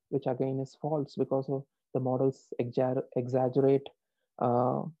change, which again is false because of the models exaggerate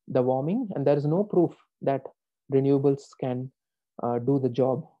the warming, and there is no proof that renewables can do the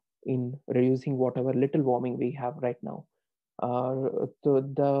job in reducing whatever little warming we have right now.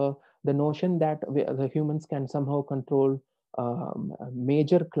 The notion that the humans can somehow control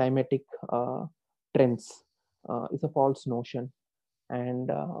major climatic trends is a false notion.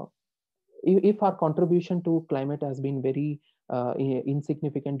 And if our contribution to climate has been very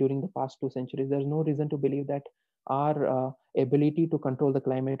insignificant during the past 2 centuries, there's no reason to believe that our ability to control the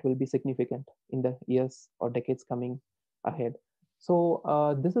climate will be significant in the years or decades coming ahead. So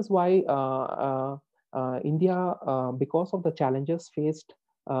this is why India, because of the challenges faced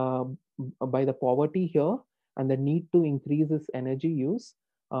uh, by the poverty here and the need to increase its energy use,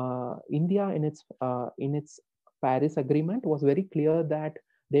 India in its Paris Agreement was very clear that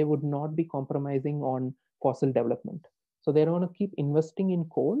they would not be compromising on fossil development. So they're going to keep investing in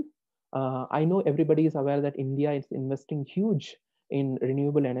coal. I know everybody is aware that India is investing huge in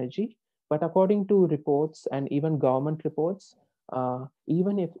renewable energy, but according to reports and even government reports,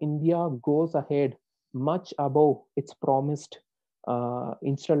 even if India goes ahead much above its promised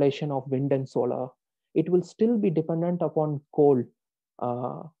installation of wind and solar, it will still be dependent upon coal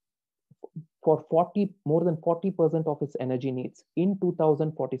uh, for 40 more than 40% of its energy needs in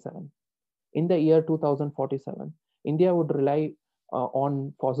 2047. In the year 2047, India would rely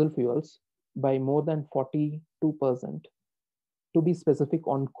on fossil fuels by more than 42%, to be specific,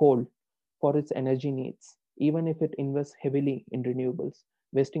 on coal for its energy needs, even if it invests heavily in renewables,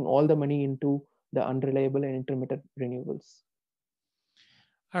 wasting all the money into the unreliable and intermittent renewables.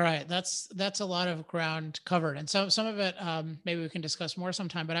 All right, that's a lot of ground covered, and some of it maybe we can discuss more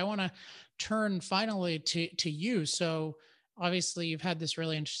sometime. But I want to turn finally to you. So obviously, you've had this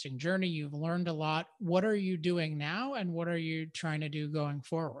really interesting journey. You've learned a lot. What are you doing now, and what are you trying to do going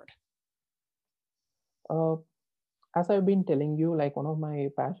forward? Uh, as I've been telling you, like one of my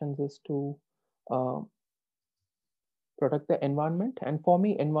passions is to uh, protect the environment. And for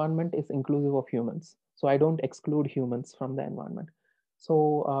me, environment is inclusive of humans. So I don't exclude humans from the environment.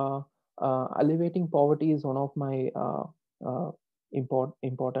 So alleviating poverty is one of my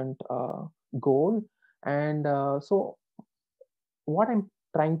important goal. And so what I'm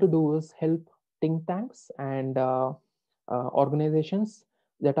trying to do is help think tanks and organizations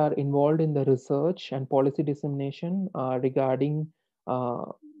that are involved in the research and policy dissemination regarding uh,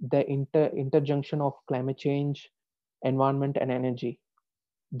 the interjunction of climate change, environment, and energy,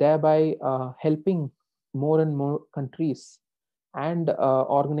 thereby helping more and more countries and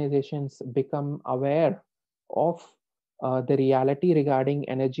organizations become aware of the reality regarding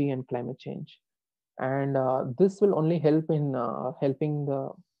energy and climate change. And this will only help in helping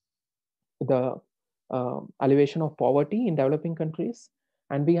the alleviation of poverty in developing countries.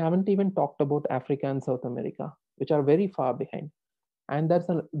 And we haven't even talked about Africa and South America, which are very far behind. And there's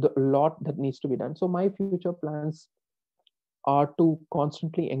a lot that needs to be done. So my future plans are to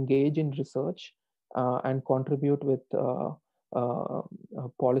constantly engage in research and contribute with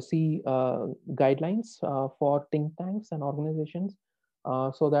policy guidelines for think tanks and organizations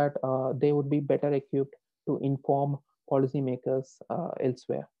so that they would be better equipped to inform policymakers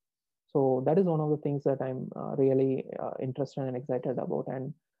elsewhere. So that is one of the things that I'm really interested and excited about.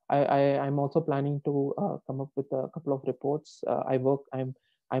 And I'm also planning to come up with a couple of reports.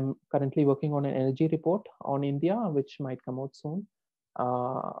 I'm currently working on an energy report on India, which might come out soon.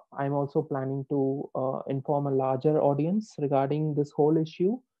 I'm also planning to inform a larger audience regarding this whole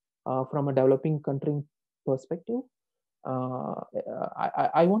issue from a developing country perspective.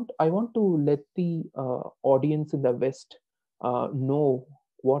 I want to let the audience in the West know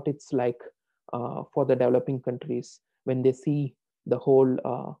what it's like for the developing countries when they see the whole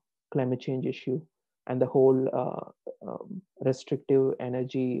climate change issue and the whole restrictive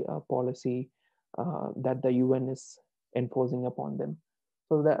energy policy that the UN is enforcing upon them.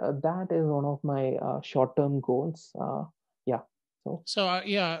 So that is one of my short-term goals. Yeah.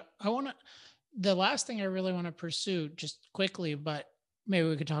 Yeah, I want to. The last thing I really want to pursue, just quickly, but maybe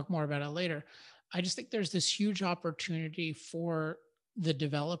we could talk more about it later. I just think there's this huge opportunity for the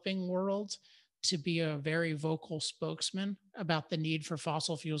developing world to be a very vocal spokesman about the need for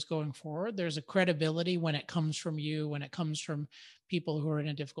fossil fuels going forward. There's a credibility when it comes from you, when it comes from people who are in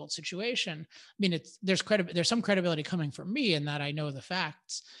a difficult situation. I mean, there's some credibility coming from me in that I know the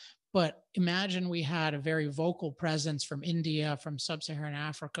facts. But imagine we had a very vocal presence from India, from sub-Saharan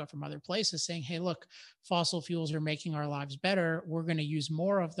Africa, from other places saying, hey, look, fossil fuels are making our lives better. We're going to use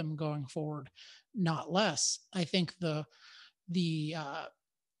more of them going forward, not less. I think the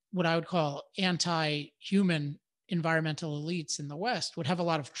what I would call anti-human environmental elites in the West would have a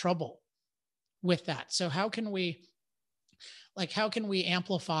lot of trouble with that. So how can we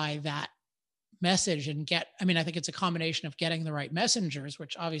amplify that message and I think it's a combination of getting the right messengers,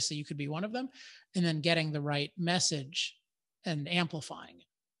 which obviously you could be one of them, and then getting the right message and amplifying it.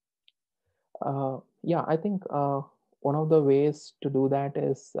 Yeah, I think one of the ways to do that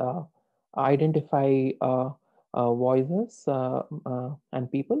is identify voices and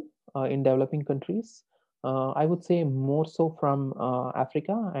people in developing countries. I would say more so from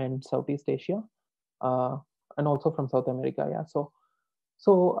Africa and Southeast Asia, and also from South America. Yeah. So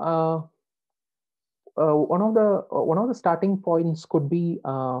one of the starting points could be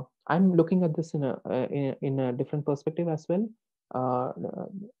I'm looking at this in a different perspective as well.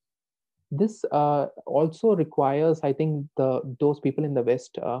 This also requires, I think, those people in the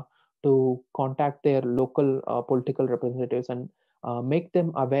West to contact their local political representatives and make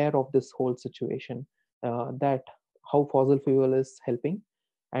them aware of this whole situation, that how fossil fuel is helping,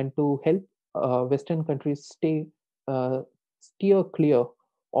 and to help Western countries steer clear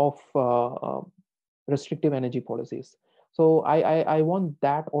of restrictive energy policies. So I want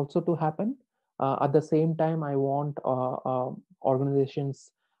that also to happen. At the same time, I want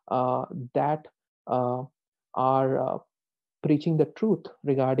organizations that are preaching the truth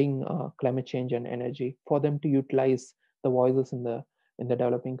regarding climate change and energy, for them to utilize the voices in the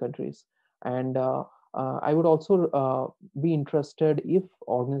developing countries. And I would also be interested if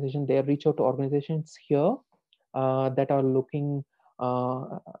they reach out to organizations here that are looking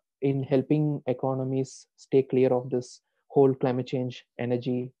in helping economies stay clear of this whole climate change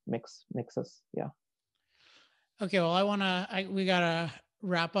energy nexus. Yeah. Okay, well, we gotta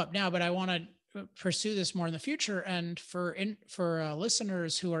wrap up now, but I want to pursue this more in the future. And for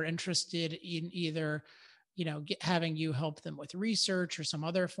listeners who are interested in either, having you help them with research or some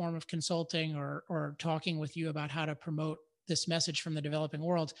other form of consulting, or talking with you about how to promote this message from the developing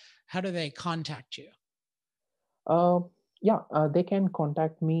world, how do they contact you? They can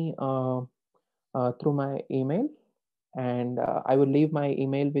contact me through my email, and I will leave my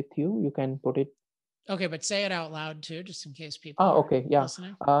email with you. You can put it. Okay, but say it out loud too, just in case people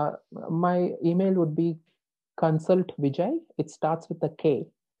listening. My email would be consult Vijay. It starts with a K.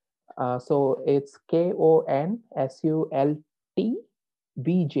 So it's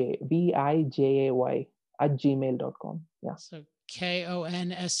KONSULTVIJAY @gmail.com. Yeah. So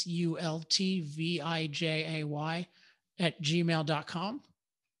KONSULTVIJAY @gmail.com.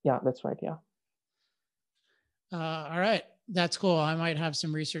 Yeah, that's right. Yeah. All right. That's cool. I might have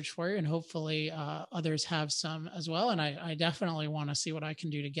some research for you, and hopefully others have some as well. And I definitely want to see what I can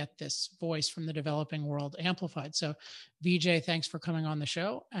do to get this voice from the developing world amplified. So Vijay, thanks for coming on the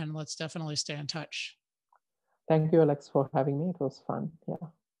show, and let's definitely stay in touch. Thank you, Alex, for having me. It was fun. Yeah.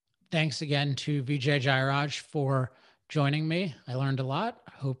 Thanks again to Vijay Jayaraj for joining me. I learned a lot.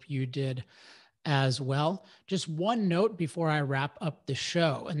 I hope you did as well. Just one note before I wrap up the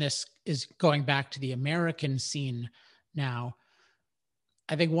show, and this is going back to the American scene now.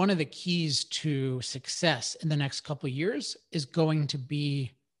 I think one of the keys to success in the next couple of years is going to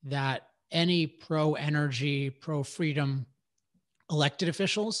be that any pro-energy, pro-freedom elected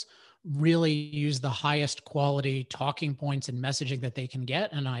officials really use the highest quality talking points and messaging that they can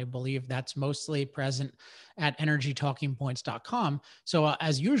get. And I believe that's mostly present at energytalkingpoints.com. So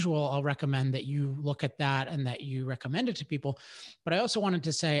as usual, I'll recommend that you look at that and that you recommend it to people. But I also wanted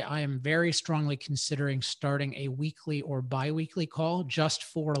to say I am very strongly considering starting a weekly or bi-weekly call just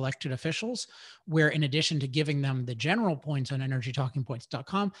for elected officials, where in addition to giving them the general points on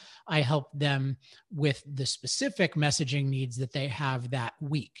energytalkingpoints.com, I help them with the specific messaging needs that they have that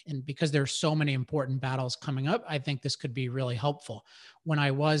week. And because there's so many important battles coming up, I think this could be really helpful. When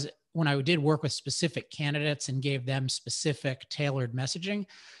I did work with specific candidates and gave them specific tailored messaging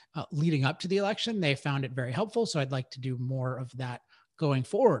leading up to the election, they found it very helpful. So I'd like to do more of that going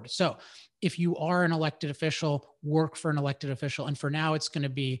forward. So if you are an elected official, work for an elected official, and for now it's going to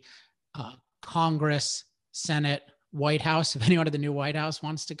be Congress, Senate, White House. If anyone at the new White House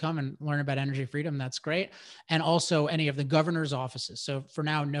wants to come and learn about energy freedom, that's great. And also any of the governor's offices. So for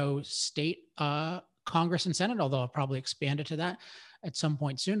now, no state Congress and Senate, although I'll probably expand it to that at some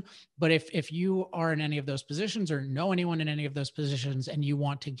point soon. But if you are in any of those positions or know anyone in any of those positions and you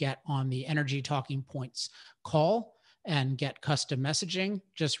want to get on the Energy Talking Points call and get custom messaging,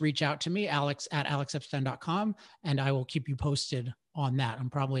 just reach out to me, alex@alexepstein.com, and I will keep you posted on that. I'm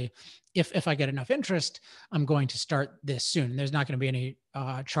probably, if I get enough interest, I'm going to start this soon. There's not going to be any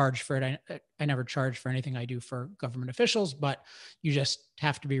charge for it. I never charge for anything I do for government officials, but you just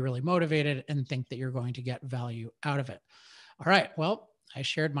have to be really motivated and think that you're going to get value out of it. All right. Well, I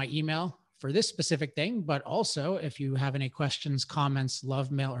shared my email for this specific thing, but also if you have any questions, comments,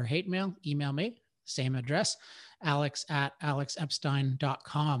 love mail, or hate mail, email me, same address,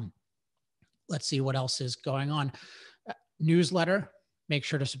 alex@alexepstein.com. Let's see what else is going on. Newsletter, make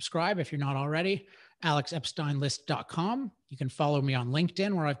sure to subscribe if you're not already, alexepsteinlist.com. You can follow me on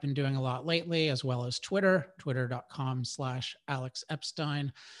LinkedIn, where I've been doing a lot lately, as well as Twitter,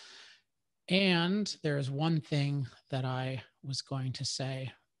 twitter.com/alexepstein. And there's one thing that I was going to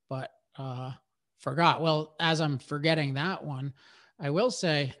say, but forgot. Well, as I'm forgetting that one, I will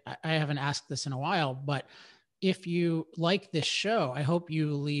say, I haven't asked this in a while, but if you like this show, I hope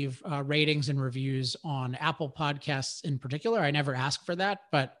you leave ratings and reviews on Apple Podcasts in particular. I never ask for that,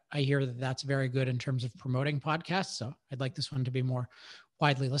 but I hear that that's very good in terms of promoting podcasts. So I'd like this one to be more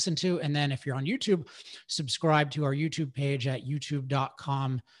widely listened to. And then if you're on YouTube, subscribe to our YouTube page at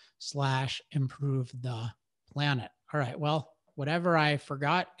youtube.com/improve the planet. All right. Well, whatever I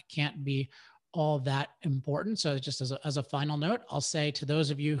forgot, it can't be all that important. So just as a final note, I'll say to those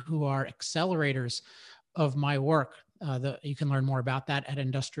of you who are accelerators of my work, you can learn more about that at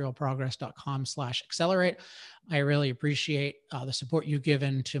industrialprogress.com/accelerate. I really appreciate the support you've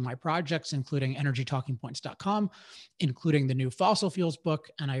given to my projects, including energytalkingpoints.com, including the new fossil fuels book.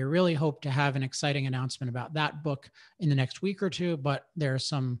 And I really hope to have an exciting announcement about that book in the next week or two, but there are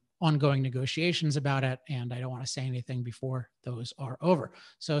some ongoing negotiations about it, and I don't want to say anything before those are over.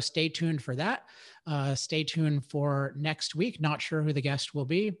 So stay tuned for that. Stay tuned for next week. Not sure who the guest will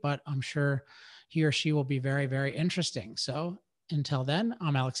be, but I'm sure he or she will be very, very interesting. So until then,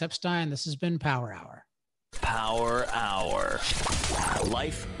 I'm Alex Epstein. This has been Power Hour. Power Hour.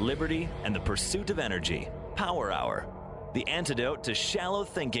 Life, liberty, and the pursuit of energy. Power Hour. The antidote to shallow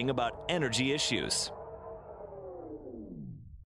thinking about energy issues.